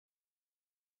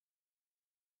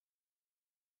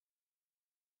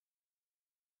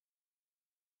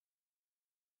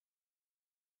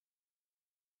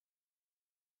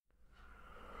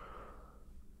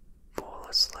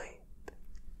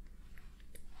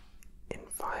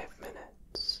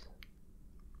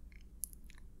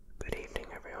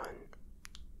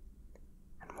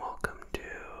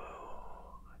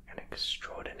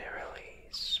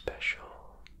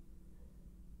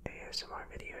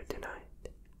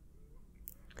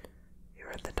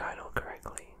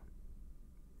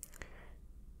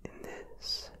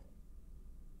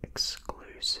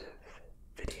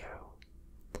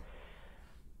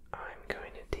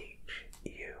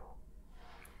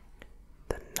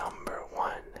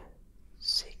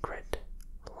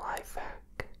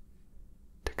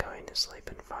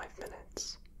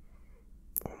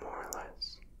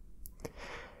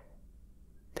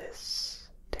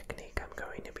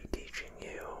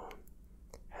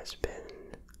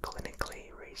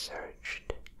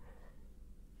researched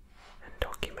and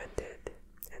documented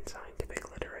in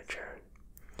scientific literature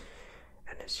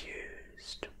and is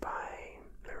used by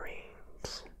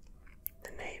Marines,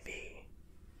 the Navy,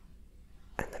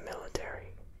 and the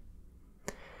military.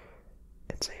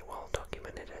 It's a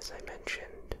well-documented, as I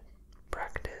mentioned,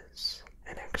 practice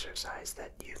and exercise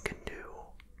that you can do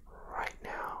right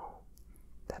now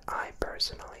that I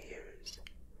personally use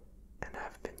and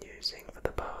have been using for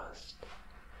the past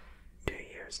 2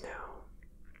 years now,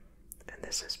 and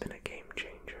this has been a game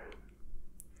changer.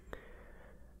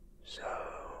 So,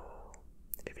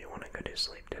 if you want to go to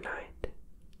sleep tonight,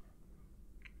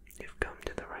 you've come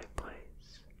to the right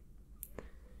place.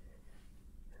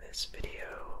 In this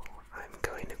video, I'm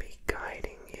going to be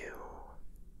guiding you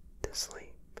to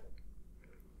sleep.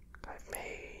 I've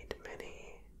made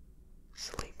many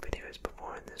sleep videos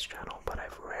before on this channel, but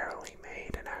I've rarely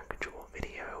made an actual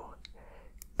video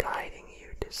guiding you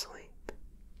to sleep.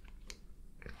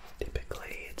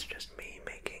 Typically, it's just me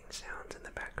making sounds in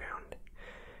the background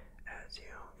as you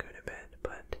go to bed,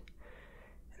 but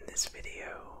in this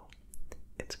video,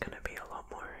 it's going to be a lot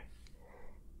more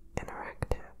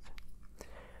interactive.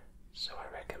 So I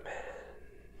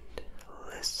recommend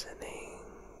listening,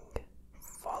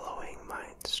 following my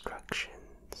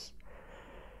instructions,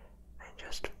 and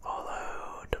just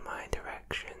follow to my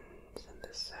directions and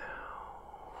the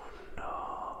sound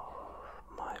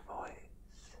of my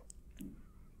voice,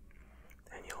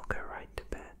 and you'll go right to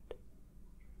bed.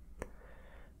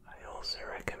 I also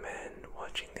recommend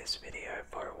watching this video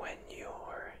for when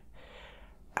you're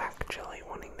actually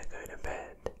wanting to go to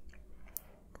bed.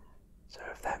 So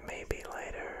if that may be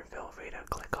later, feel free to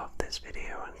click off this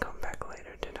video and come back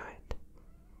later tonight.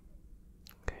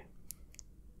 Okay,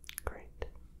 great.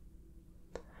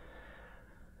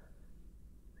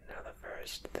 Now the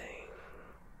first thing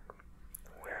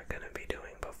we're going to be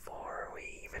doing before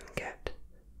we even get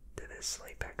to this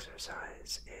sleep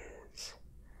exercise is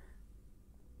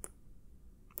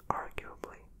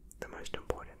arguably the most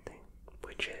important thing,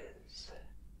 which is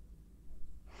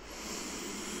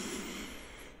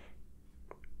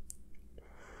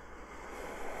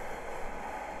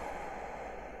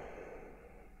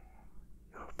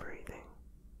your breathing.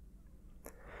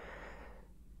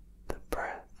 The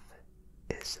breath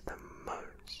is the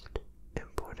most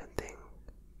important thing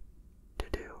to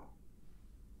do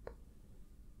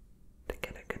to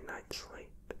get a good night's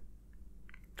sleep.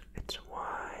 It's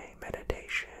why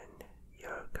meditation,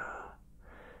 yoga,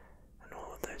 and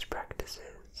all of those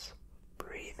practices,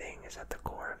 breathing is at the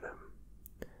core of them,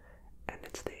 and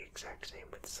it's the exact same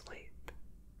with sleep.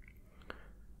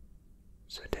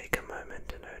 So take a moment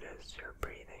to notice your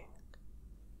breathing.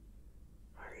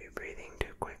 Are you breathing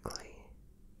too quickly?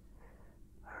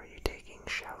 Are you taking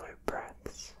shallow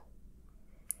breaths?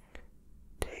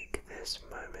 Take this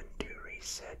moment to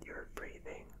reset your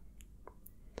breathing.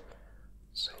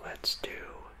 So let's do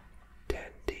 10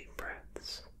 deep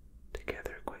breaths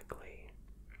together quickly.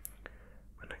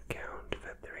 I'm going to count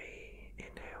for 3,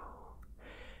 inhale,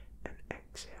 and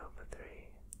exhale for 3.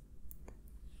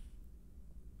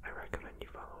 I recommend you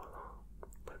follow along.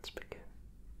 Let's begin.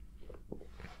 3,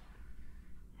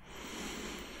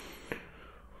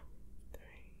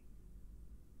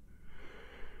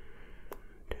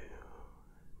 2,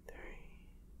 3,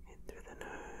 in through the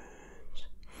nose.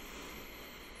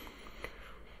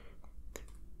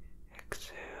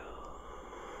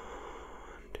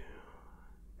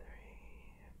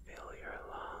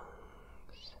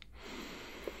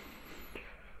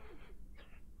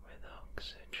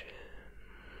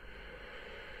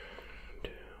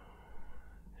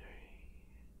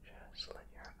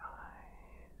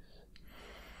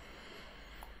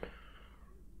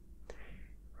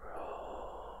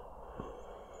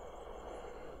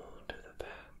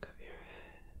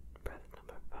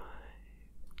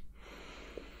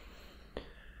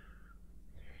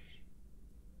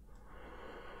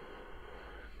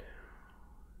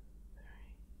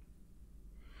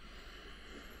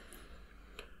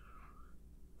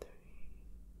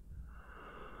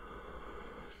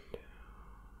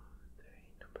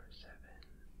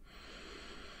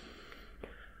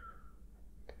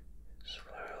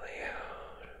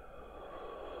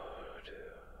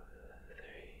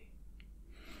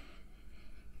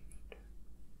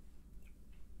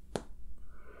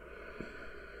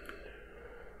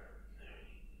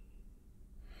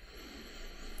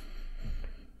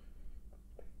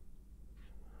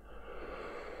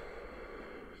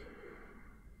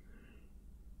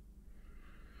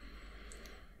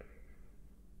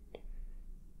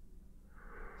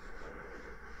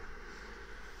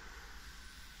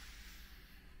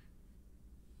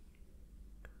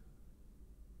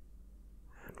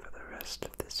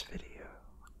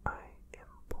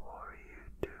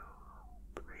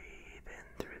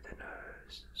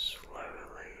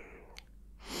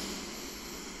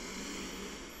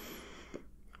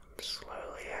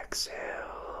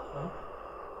 exhale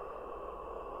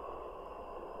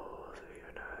through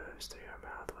your nose, through your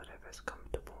mouth, whatever's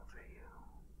comfortable for you.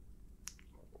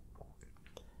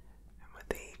 And with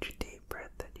each deep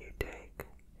breath that you take,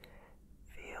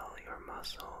 feel your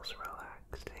muscles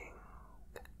relaxing.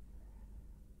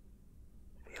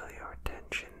 Feel your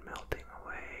tension melting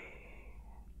away.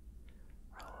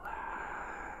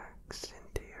 Relax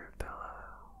into your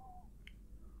pillow.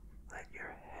 Let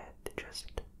your head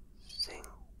just sink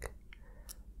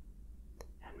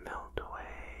and melt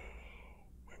away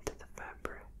into the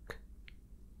fabric.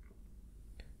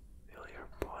 Feel your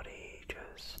body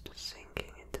just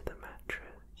sinking into the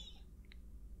mattress.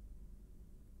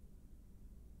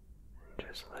 And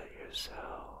just let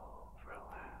yourself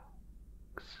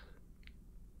relax.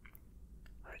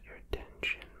 Let your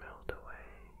tension melt away.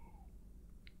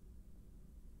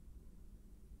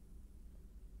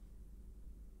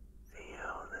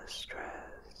 Feel the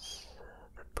stress,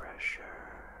 the pressure,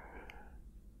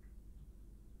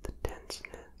 the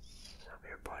tenseness of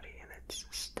your body and its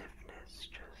stiffness.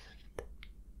 Just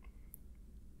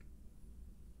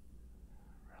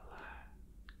relax.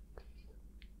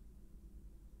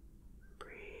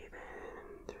 Breathe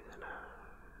in through the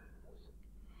nose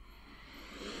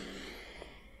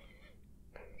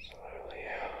and slowly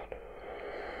out.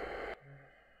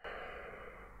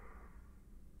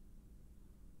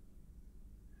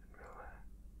 Relax.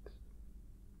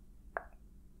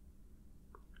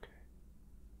 Okay.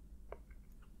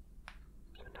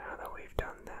 So now that we've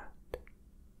done that,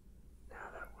 now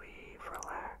that we've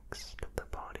relaxed the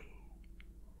body,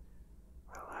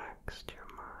 relaxed your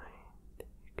mind,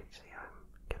 you can see I'm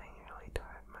getting really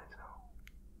tired myself.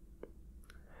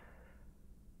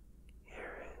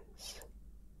 Here is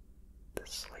the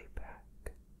sleep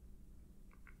hack.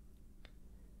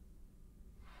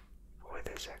 For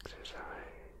this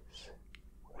exercise,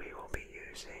 we will be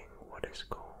using what is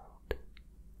called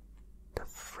the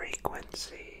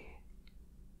frequency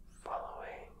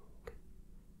following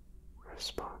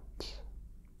response.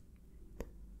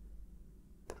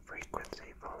 The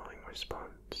frequency following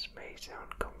response may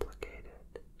sound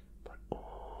complicated, but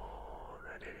all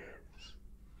that it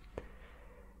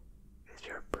is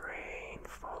your brain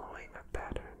following a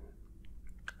pattern,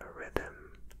 a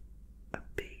rhythm, a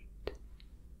beat,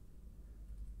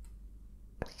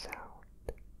 a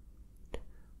sound.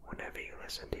 Whenever you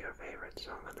listen to your favorite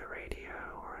song on the radio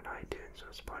or on iTunes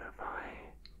or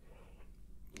Spotify,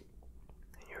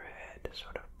 and your head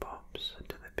sort of pops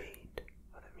into the beat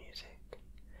of the music,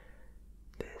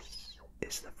 this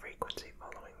is the frequency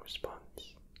following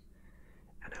response.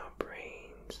 And our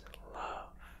brains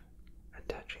love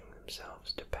attaching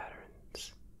themselves to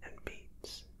patterns and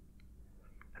beats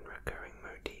and recurring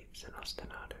motifs and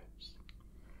ostinatos.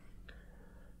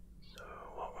 So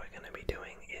what we're going to be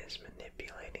doing is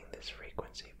manipulating this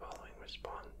frequency following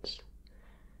response.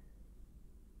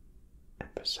 And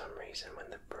for some reason, when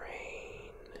the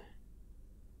brain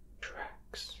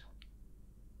tracks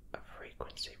a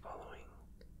frequency following,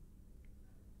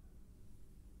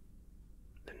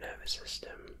 the nervous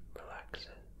system relaxes.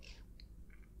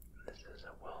 This is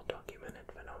a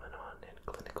well-documented phenomenon in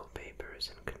clinical papers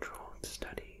and controlled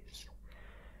studies.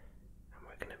 And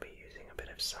we're going to be using a bit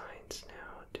of science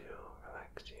now to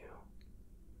relax you.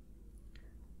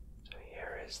 So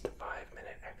here is the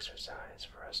 5-minute exercise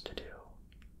for us to do.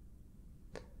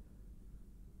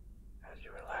 As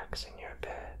you relax in your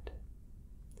bed,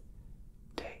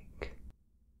 take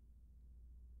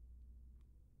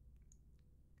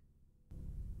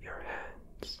your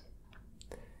hands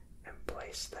and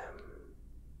place them,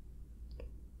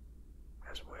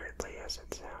 as weirdly as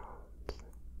it sounds,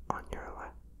 on your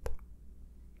lap.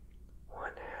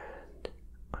 One hand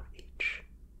on each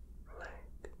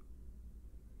leg.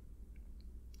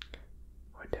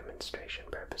 For demonstration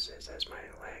purposes, as my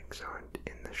legs aren't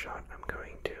in the shot, I'm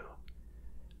going to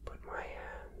put my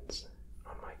hands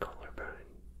on my collarbone.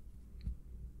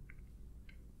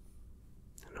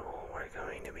 And all we're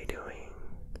going to be doing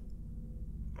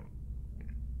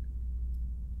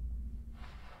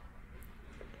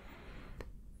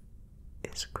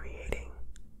is creating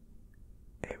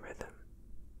a rhythm.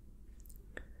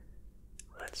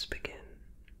 Let's begin.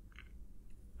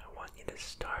 I want you to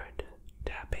start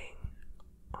tapping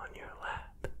on your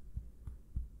lap,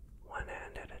 one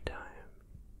hand at a time,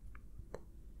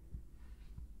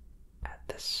 at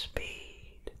the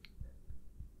speed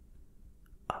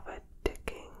of a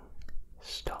ticking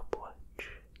stopwatch.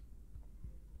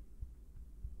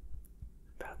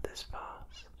 About this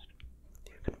fast.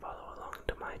 You can follow along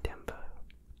to my tempo.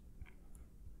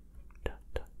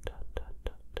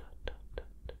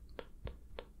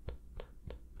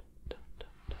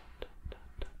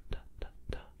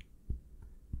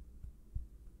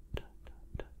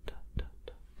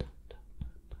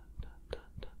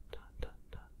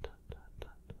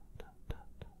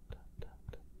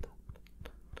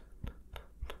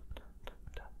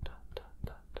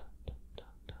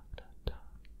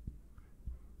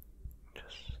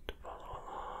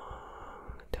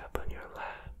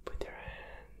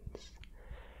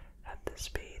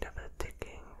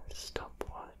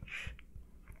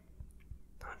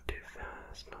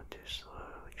 fast, not too slow,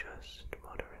 just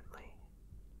moderately.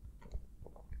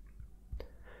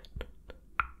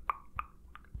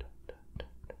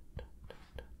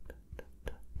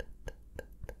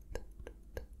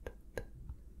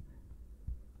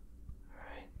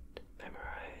 Alright,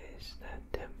 memorize that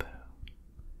tempo.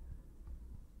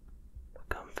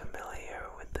 Become familiar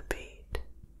with the beat.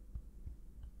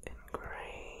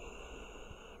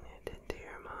 Ingrain it into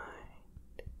your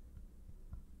mind.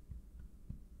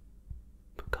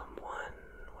 Become one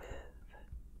with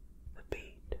the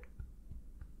beat.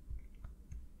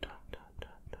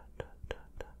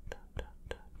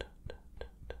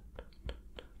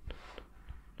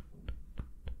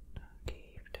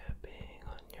 Keep tapping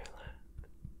on your lap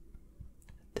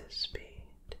at this speed.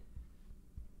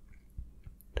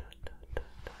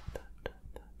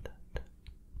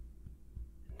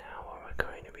 Now what we're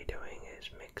going to be doing is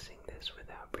mixing this with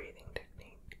our breathing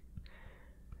technique.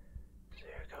 So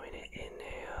you're going to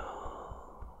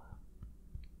inhale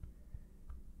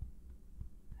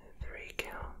at 3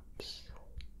 counts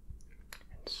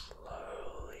and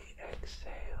slowly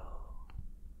exhale.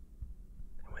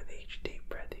 And with each deep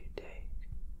breath you take,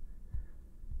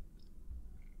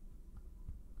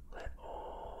 let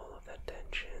all of that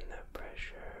tension, that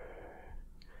pressure,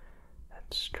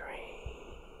 that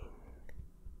strain,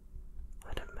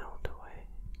 let it melt away.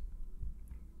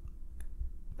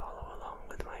 Follow along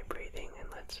with my breathing and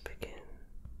let's begin.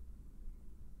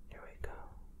 Here we go.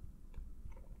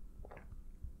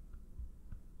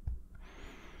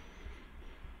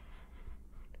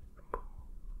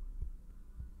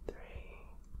 3,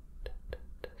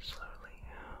 slowly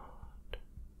out.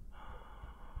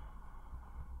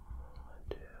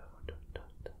 2,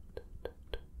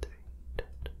 3.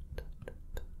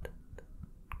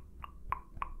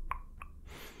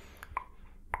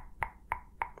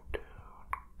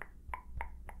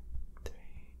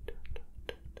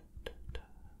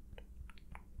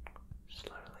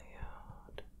 Slowly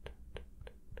out.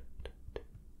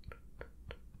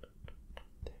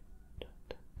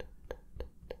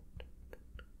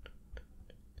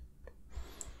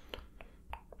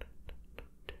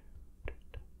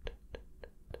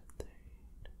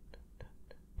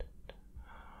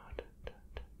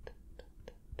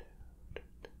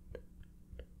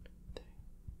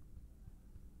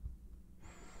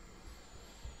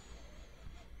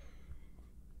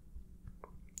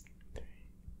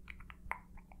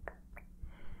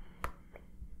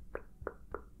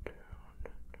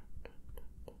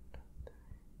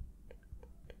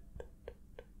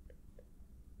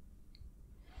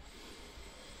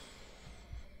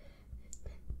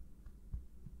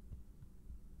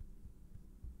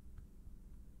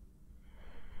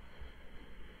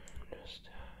 Just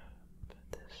tap at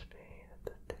this speed at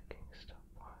the ticking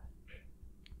stopwatch.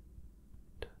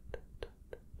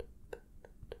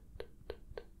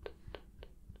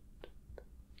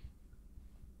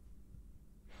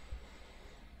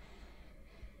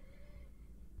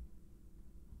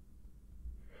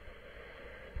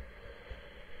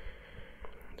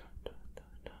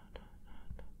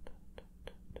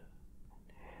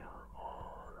 Inhale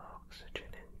all the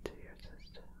oxygen into your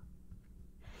system.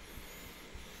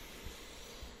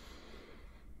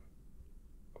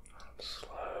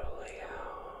 Slowly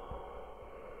out.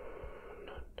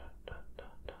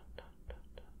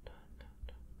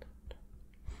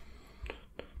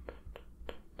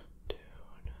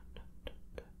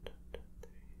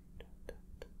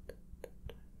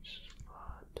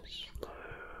 Slow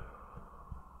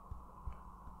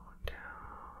down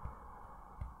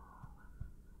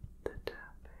the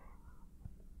tapping.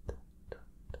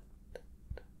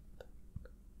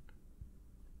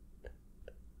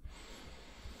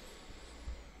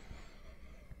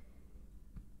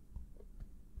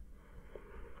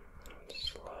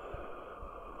 Slow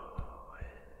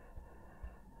it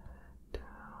down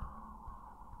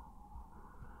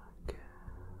again.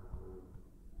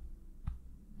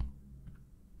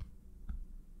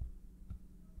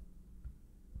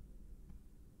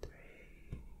 3,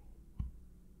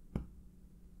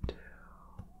 2,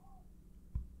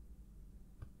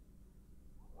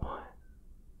 1.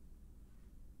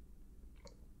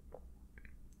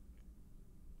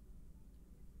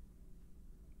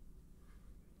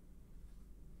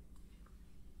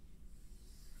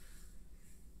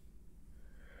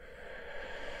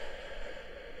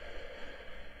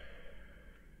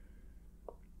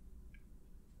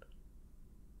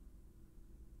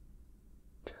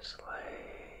 Just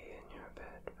lay in your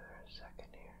bed for a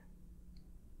second here.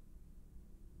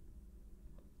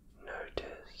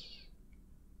 Notice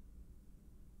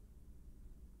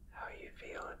how you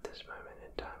feel at this moment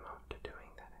in time after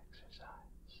doing that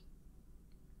exercise.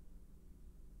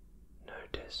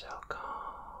 Notice how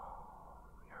calm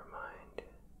your mind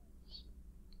is.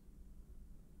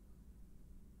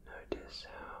 Notice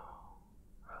how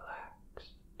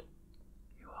relaxed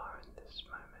you are in this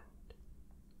moment.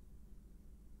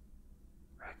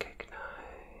 Recognize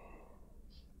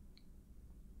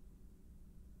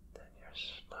that you're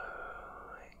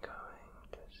slowly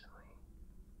going to sleep.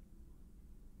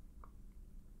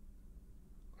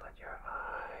 Let your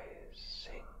eyes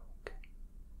sink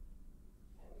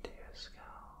into your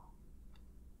scalp.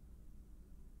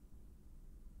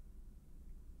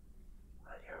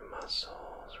 Let your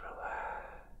muscles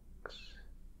relax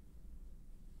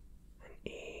and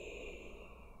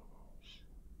ease.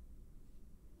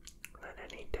 Let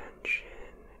any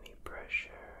tension, any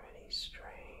pressure, any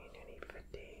strain, any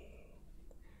fatigue,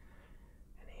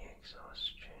 any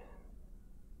exhaustion,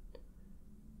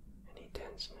 any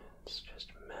tenseness just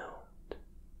melt,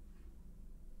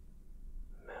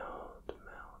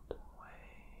 melt away.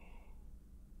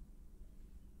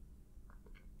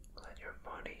 Let your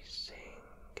body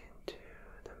sink into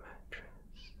the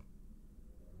mattress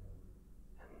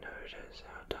and notice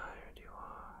how tired you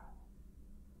are.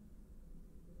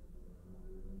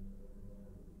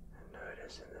 And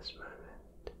notice in this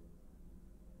moment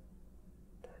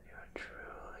that you are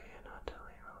truly and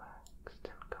utterly relaxed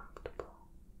and comfortable.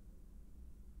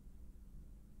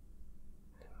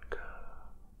 And go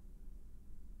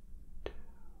to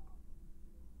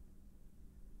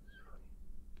sleep.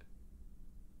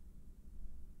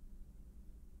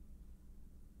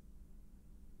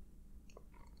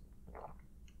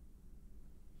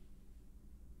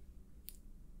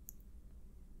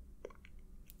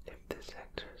 If this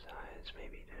exercise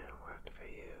maybe didn't work for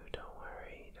you, don't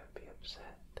worry, don't be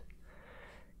upset.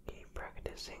 Keep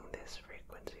practicing this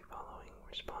frequency following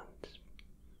response.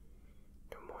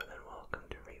 You're more than welcome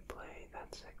to replay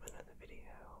that segment of the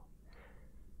video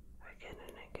again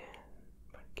and again,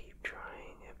 but keep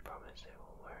trying, I promise it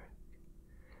will work.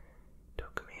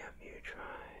 Took me a few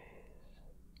tries,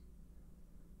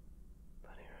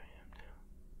 but here I am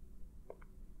now.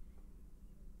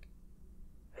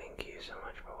 Thank you so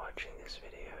much for watching this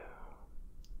video.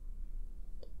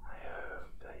 I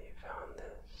hope that you found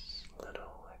this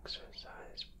little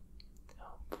exercise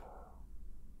helpful.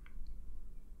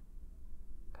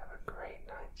 Have a great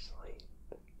night's sleep.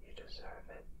 You deserve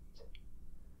it.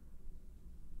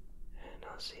 And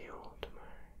I'll see you all tomorrow.